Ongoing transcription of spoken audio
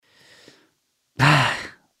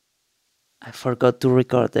I forgot to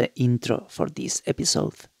record the intro for this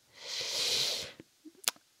episode.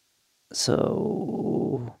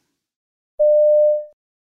 So,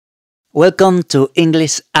 welcome to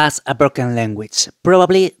English as a Broken Language,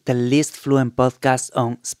 probably the least fluent podcast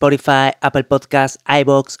on Spotify, Apple Podcasts,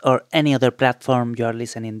 iVoox, or any other platform you are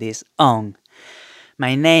listening this on.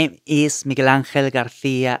 My name is Miguel Ángel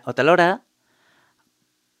García Otalora,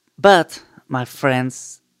 but my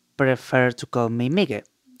friends prefer to call me Miguel.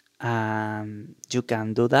 You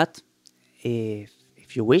can do that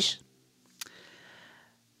if you wish.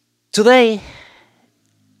 Today,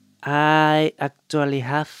 I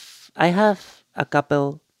have a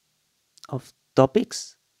couple of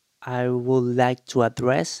topics I would like to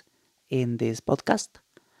address in this podcast.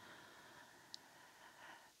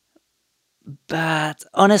 But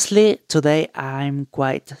honestly, today I'm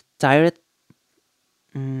quite tired,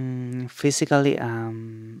 physically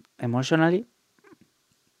and emotionally.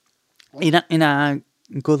 In a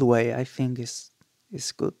good way, I think it's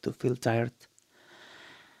good to feel tired.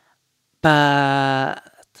 But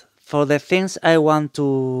for the things I want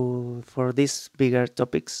to, for these bigger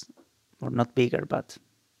topics, or not bigger, but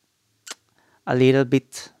a little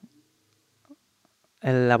bit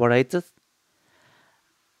elaborated,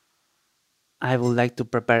 I would like to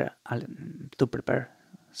prepare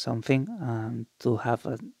something and to have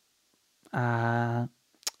a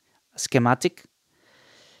schematic,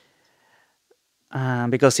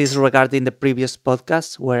 because it's regarding the previous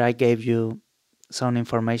podcast where I gave you some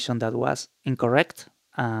information that was incorrect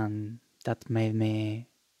and that made me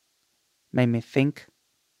think.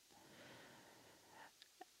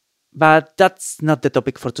 But that's not the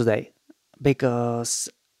topic for today, because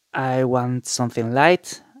I want something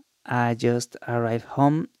light. I just arrived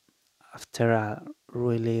home after a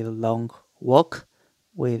really long walk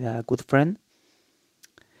with a good friend.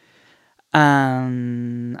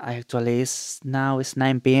 And actually now it's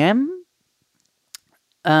 9 p.m.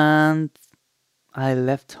 and I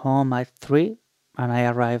left home at 3 and I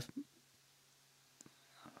arrived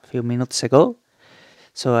a few minutes ago.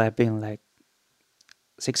 So I've been like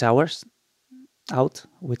 6 hours out,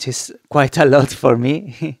 which is quite a lot for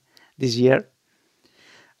me this year.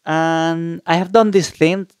 And I have done this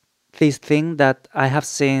thing that I have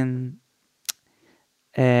seen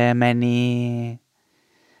many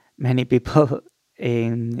people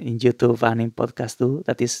in YouTube and in podcast do.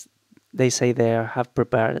 That is, they say they have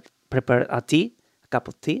prepared a cup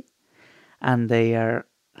of tea, and they are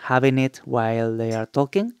having it while they are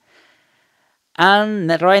talking. And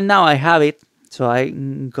right now I have it, so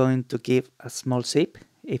I'm going to give a small sip,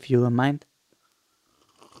 if you don't mind.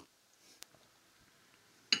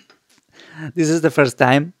 This is the first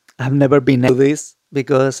time. I've never been able to do this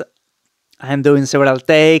because I'm doing several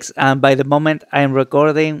takes, and by the moment I'm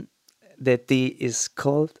recording, the tea is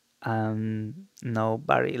cold, and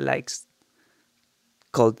nobody likes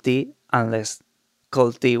cold tea unless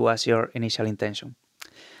cold tea was your initial intention.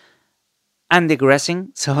 I'm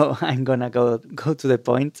digressing, so I'm gonna go to the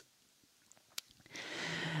point.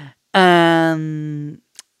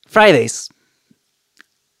 Fridays.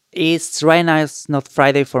 It's right now. It's not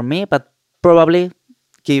Friday for me, but probably,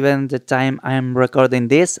 given the time I'm recording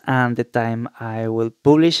this and the time I will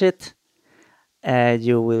publish it,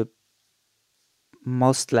 you will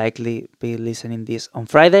most likely be listening this on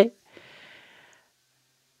Friday.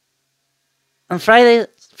 And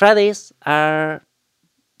Fridays are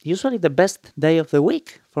usually the best day of the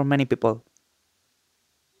week for many people.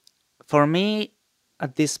 For me,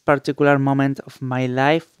 at this particular moment of my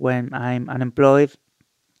life when I'm unemployed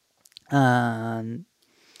and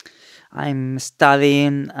I'm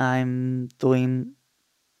studying, I'm doing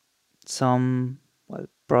some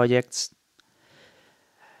projects,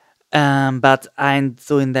 but I'm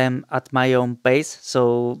doing them at my own pace.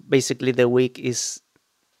 So basically, the week is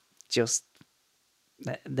just,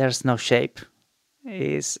 there's no shape.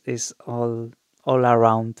 Is all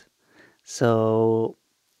around. So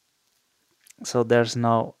there's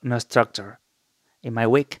no structure in my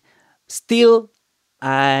week. Still,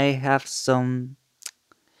 I have some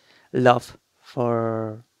love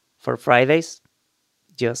for Fridays,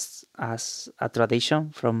 just as a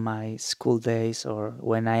tradition from my school days or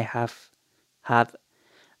when I have had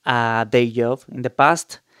a day job in the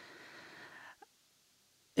past.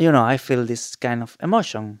 I feel this kind of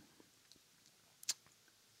emotion.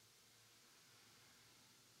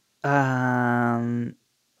 Um,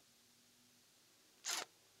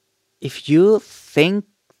 if you think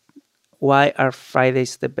why are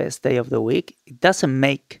Fridays the best day of the week, it doesn't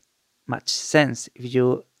make much sense if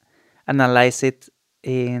you analyze it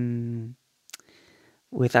in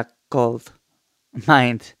with a cold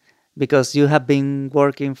mind, because you have been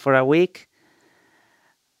working for a week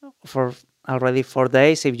for already 4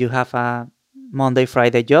 days if you have a Monday,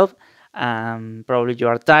 Friday job, and probably you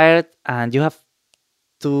are tired and you have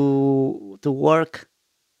to work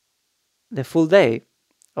the full day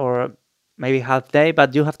or maybe half day,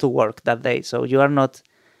 but you have to work that day. So you are not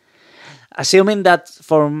assuming that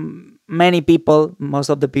for many people, most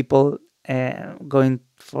of the people going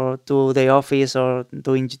for to the office or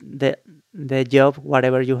doing the job,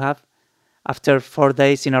 whatever you have, after 4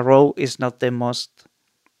 days in a row is not the most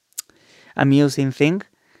amusing thing.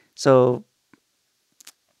 So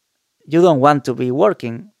you don't want to be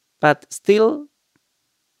working, but still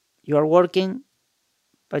you are working,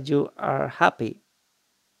 but you are happy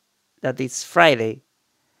that it's Friday.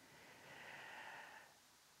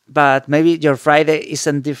 But maybe your Friday is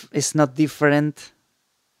not different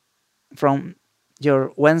from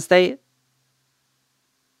your Wednesday,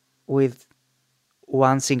 with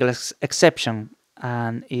one single exception,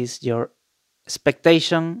 and is your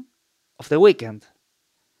expectation of the weekend,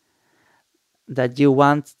 that you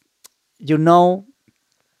want, you know,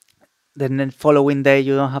 the following day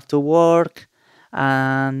you don't have to work,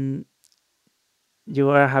 and you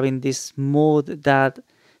are having this mood that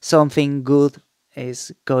something good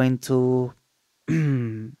is going to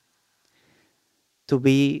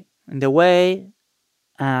be in the way.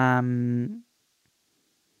 um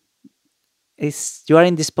is You are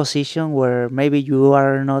in this position where maybe you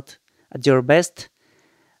are not at your best,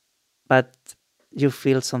 but you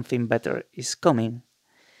feel something better is coming.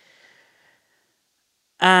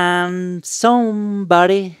 And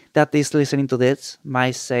somebody that is listening to this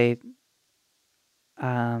might say,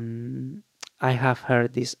 um, I have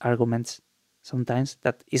heard these arguments sometimes,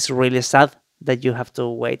 that it's really sad that you have to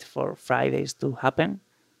wait for Fridays to happen.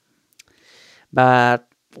 But,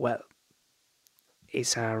 well,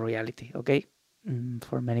 it's a reality, okay?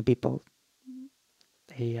 For many people,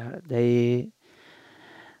 they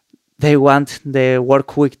want the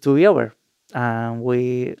work week to be over, and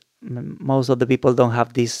most of the people don't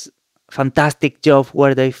have this fantastic job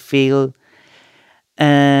where they feel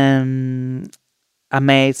um,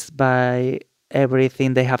 amazed by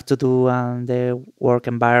everything they have to do, and the work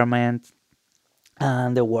environment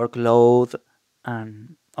and the workload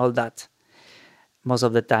and all that. Most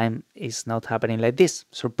of the time it's not happening like this.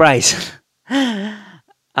 Surprise.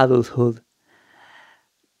 Adulthood.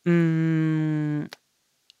 mm,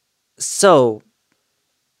 so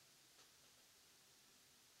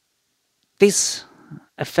this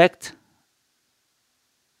effect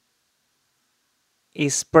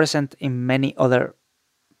is present in many other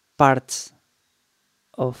parts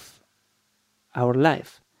of our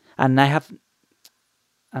life, and I have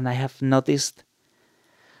noticed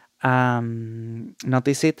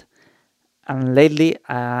it, and lately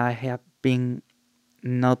I have been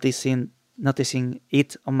noticing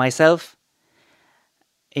it on myself,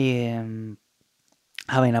 um,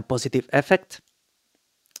 having a positive effect,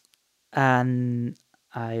 and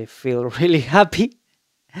I feel really happy.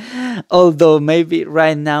 Although maybe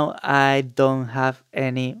right now I don't have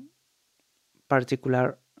any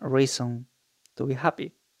particular reason to be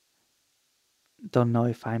happy. Don't know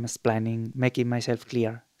if I'm making myself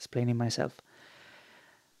clear, explaining myself.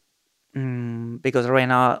 Because right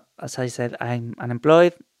now, as I said, I'm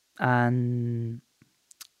unemployed, and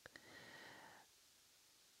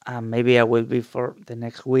maybe I will be for the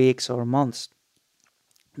next weeks or months.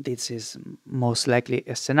 This is most likely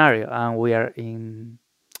a scenario, and we are in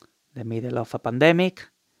the middle of a pandemic.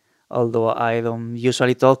 Although I don't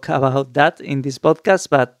usually talk about that in this podcast,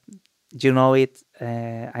 but you know it.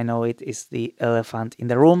 I know it is the elephant in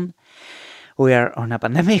the room. We are on a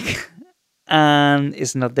pandemic, and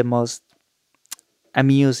it's not the most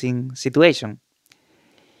amusing situation.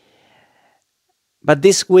 But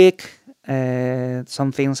this week,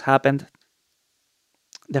 some things happened.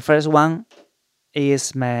 The first one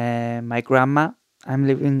is my grandma. I'm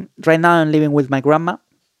living right now. I'm living with my grandma.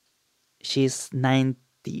 She's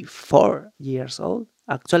 94 years old,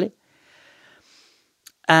 actually.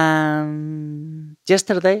 And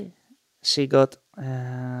yesterday, she got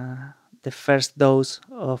the first dose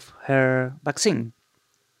of her vaccine.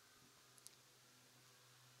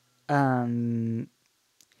 And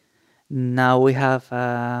now we have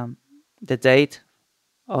the date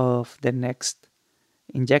of the next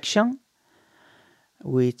injection,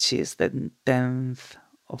 which is the 10th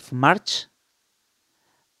of March.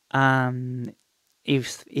 And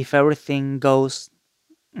if everything goes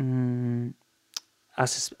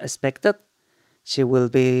as expected, she will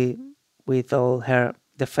be with all her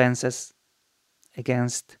defenses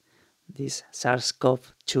against this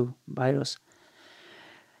SARS-CoV-2 virus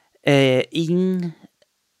in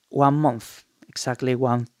 1 month, exactly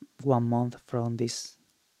one month from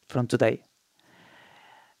from today.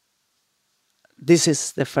 This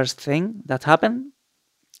is the first thing that happened.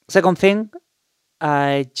 Second thing,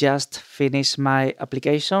 I just finished my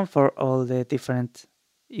application for all the different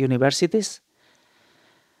universities.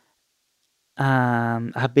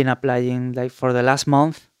 I have been applying like for the last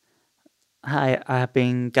month. I have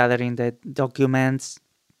been gathering the documents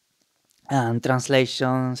and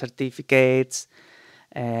translation certificates,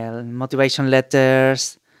 motivation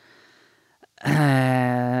letters,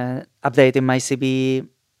 updating my CV.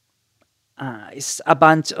 It's a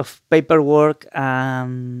bunch of paperwork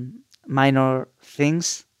and minor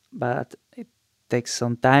things, but it takes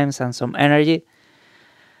some time and some energy.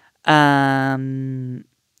 Um,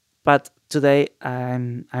 but today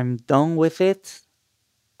I'm done with it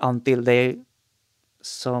until they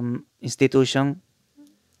some institution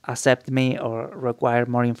accept me or require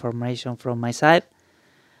more information from my side.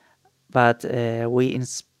 But we in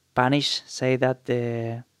Spanish say that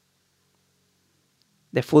the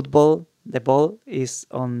ball is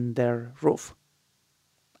on their roof.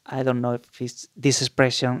 I don't know if this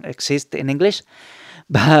expression exists in English,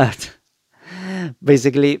 but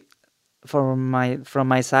basically, from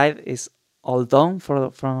my side, is all done for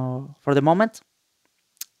the moment,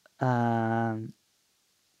 um,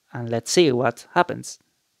 and let's see what happens.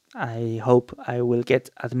 I hope I will get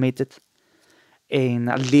admitted in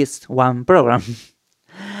at least one program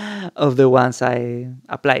of the ones I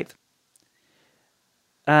applied.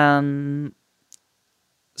 Um,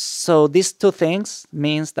 so these two things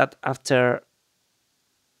means that after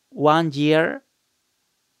 1 year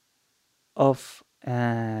of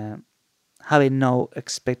having no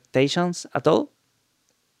expectations at all,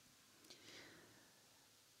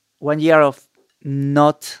 1 year of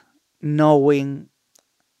not knowing,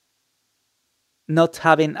 not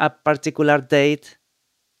having a particular date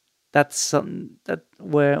that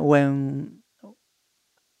where when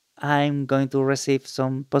I'm going to receive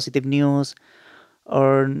some positive news,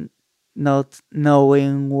 or not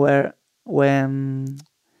knowing where when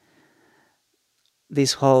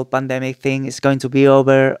this whole pandemic thing is going to be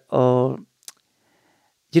over, or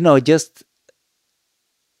just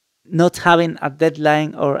not having a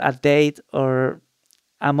deadline or a date or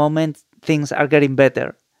a moment things are getting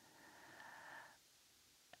better.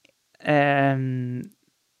 um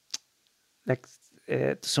like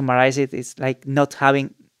to summarize it, it's like not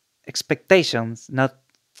having expectations, not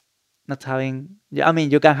having, I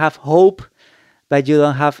mean, you can have hope, but you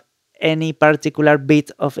don't have any particular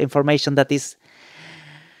bit of information that is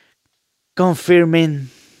confirming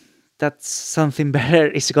that something better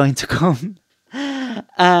is going to come.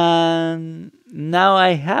 And now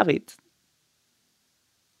I have it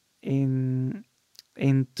in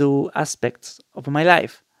two aspects of my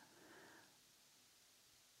life.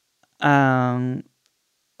 Um,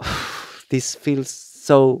 this feels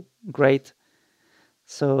so great.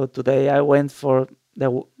 So today I went for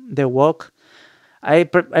the walk. I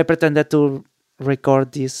pretended to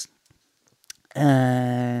record this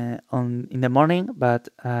on in the morning, but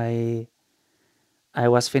I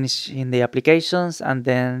was finishing the applications, and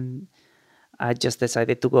then I just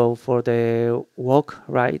decided to go for the walk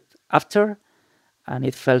right after, and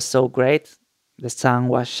it felt so great. The sun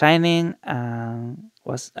was shining, and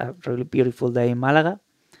was a really beautiful day in Malaga.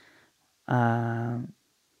 Um,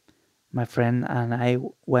 my friend and I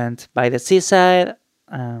went by the seaside.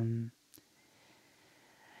 Um,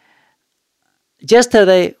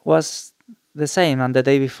 Yesterday was the same, and the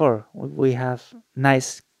day before we have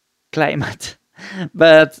nice climate,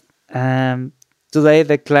 but today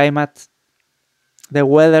the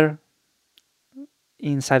weather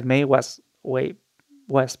inside me was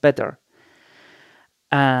better.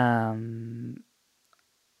 Um,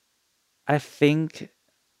 I think,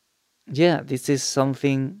 yeah, this is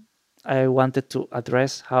something I wanted to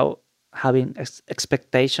address. How having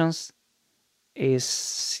expectations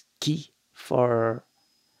is key for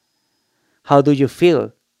how do you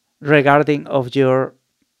feel regarding of your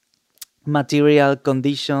material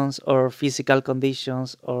conditions or physical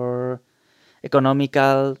conditions or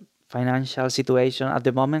economical financial situation at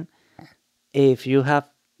the moment. If you have,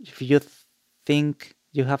 if you think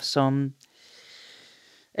you have some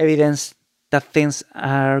evidence that things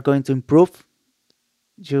are going to improve,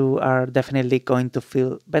 you are definitely going to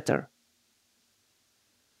feel better.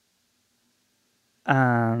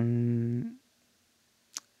 um,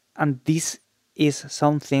 and this is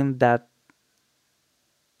something that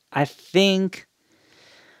I think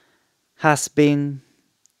has been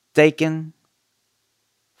taken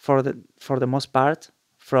for the most part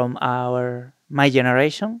from my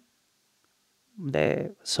generation,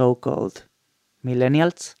 the so-called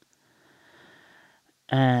millennials.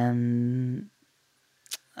 And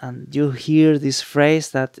and you hear this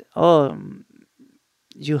phrase that, oh,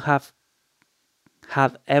 you have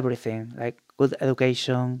everything, like good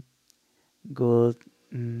education, good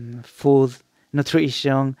food,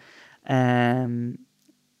 nutrition, um,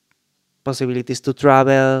 possibilities to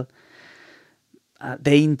travel,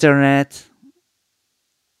 the internet,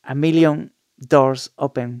 a million doors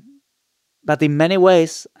open. But in many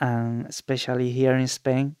ways, and especially here in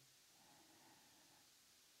Spain,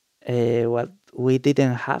 what we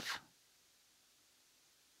didn't have,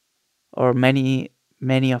 or many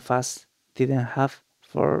of us didn't have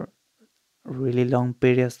for really long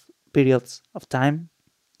periods of time,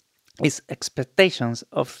 is expectations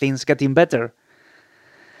of things getting better.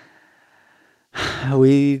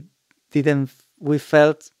 We didn't. We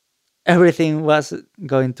felt everything was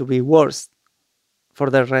going to be worse for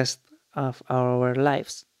the rest of our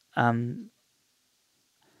lives.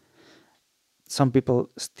 Some people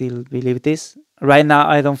still believe this. Right now,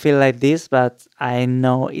 I don't feel like this, but I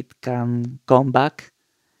know it can come back.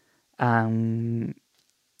 And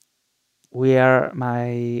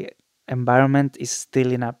my environment is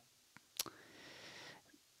still in a.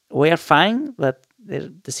 We are fine, but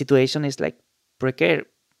the situation is like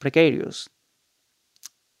precarious,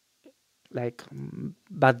 like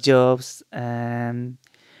bad jobs and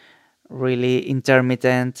really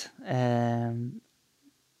intermittent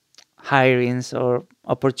hirings or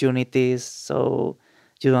opportunities. So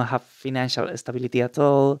you don't have financial stability at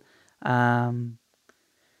all. Um,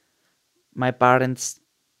 my father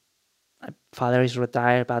is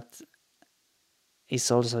retired, but is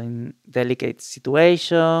also in delicate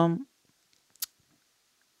situation,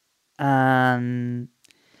 and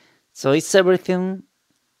so it's everything.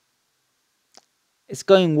 It's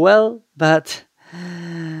going well, but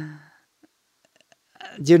a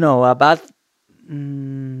bad,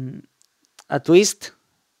 mm, a twist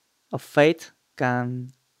of fate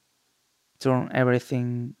can turn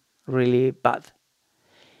everything really bad.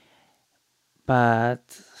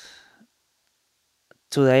 But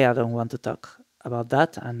today I don't want to talk about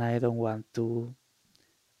that, and I don't want to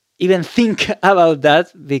even think about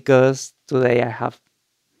that, because today I have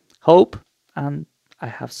hope and I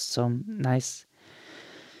have some nice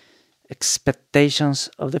expectations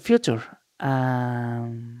of the future.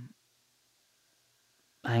 I'm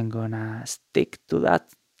gonna stick to that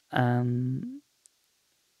and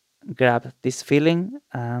grab this feeling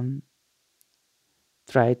and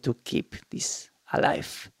try to keep this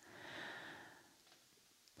alive.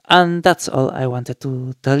 And that's all I wanted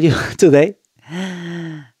to tell you today.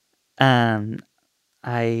 And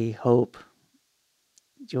I hope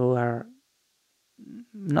you are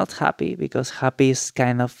not happy, because happy is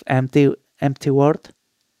kind of empty word,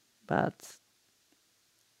 but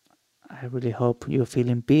I really hope you feel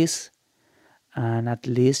in peace, and at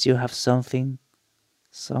least you have something,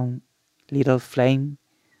 some little flame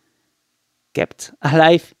kept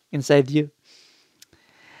alive inside you.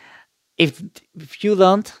 If you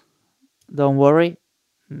don't worry,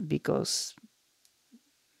 because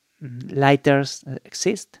lighters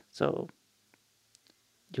exist, so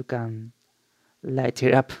you can light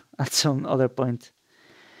it up at some other point.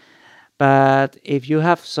 But if you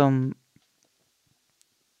have some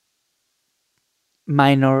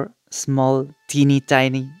minor, small, teeny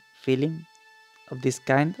tiny feeling of this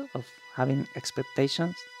kind of having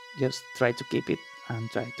expectations, just try to keep it and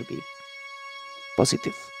try to be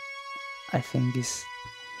positive. I think is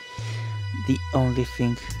the only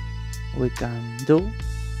thing we can do,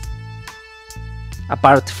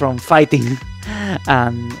 apart from fighting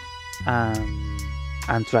and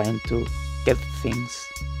and trying to get things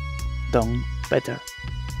done better.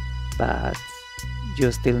 But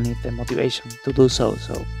you still need the motivation to do so.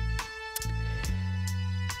 So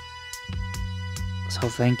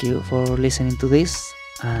thank you for listening to this,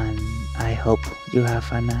 and I hope you have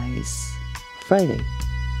a nice Friday.